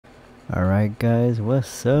Alright guys,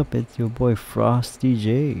 what's up? It's your boy Frosty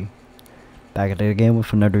J. Back at it again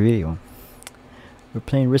with another video. We're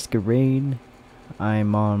playing Risk of Rain.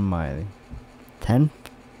 I'm on my 10th?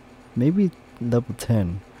 Maybe level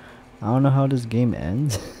 10. I don't know how this game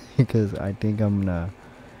ends because I think I'm gonna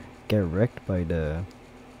get wrecked by the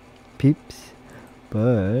peeps.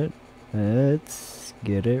 But let's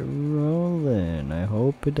get it rolling. I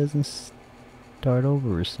hope it doesn't start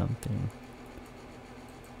over or something.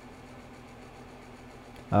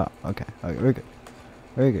 Oh, okay, we're good.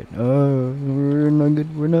 Very good. Oh, we're not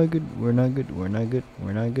good. We're not good. We're not good. We're not good.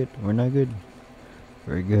 We're not good. We're not good.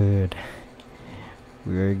 We're good.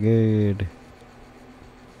 We're good.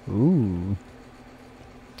 Ooh.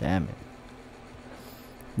 Damn it.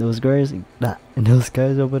 Those guys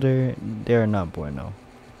over there, they are not bueno.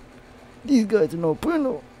 These guys are not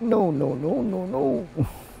bueno. No, no, no, no, no.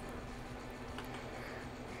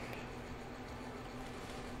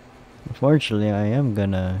 Unfortunately, I am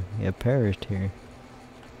gonna get perished here.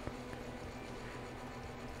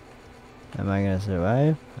 Am I gonna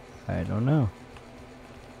survive? I don't know.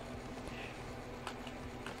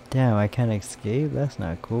 Damn, I can't escape? That's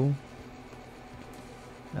not cool.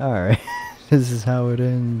 Alright, this is how it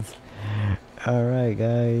ends. Alright,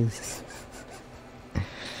 guys.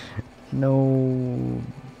 No.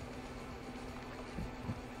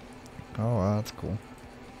 Oh, wow, that's cool.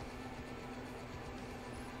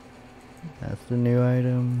 That's the new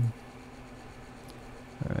item.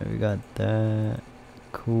 Alright, we got that.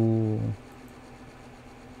 Cool.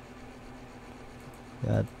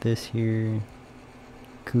 Got this here.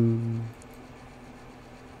 Cool.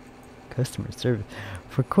 Customer service.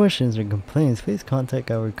 For questions or complaints, please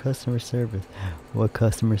contact our customer service. What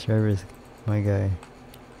customer service, my guy?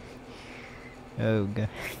 Oh god.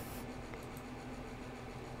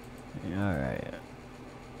 Alright.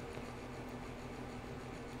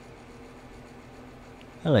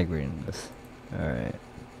 I like reading this. Alright.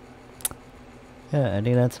 Yeah, I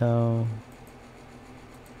think that's how...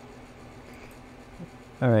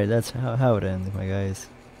 Alright, that's how it ends, my guys.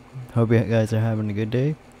 Hope you guys are having a good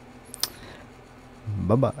day.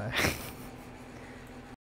 Bye-bye.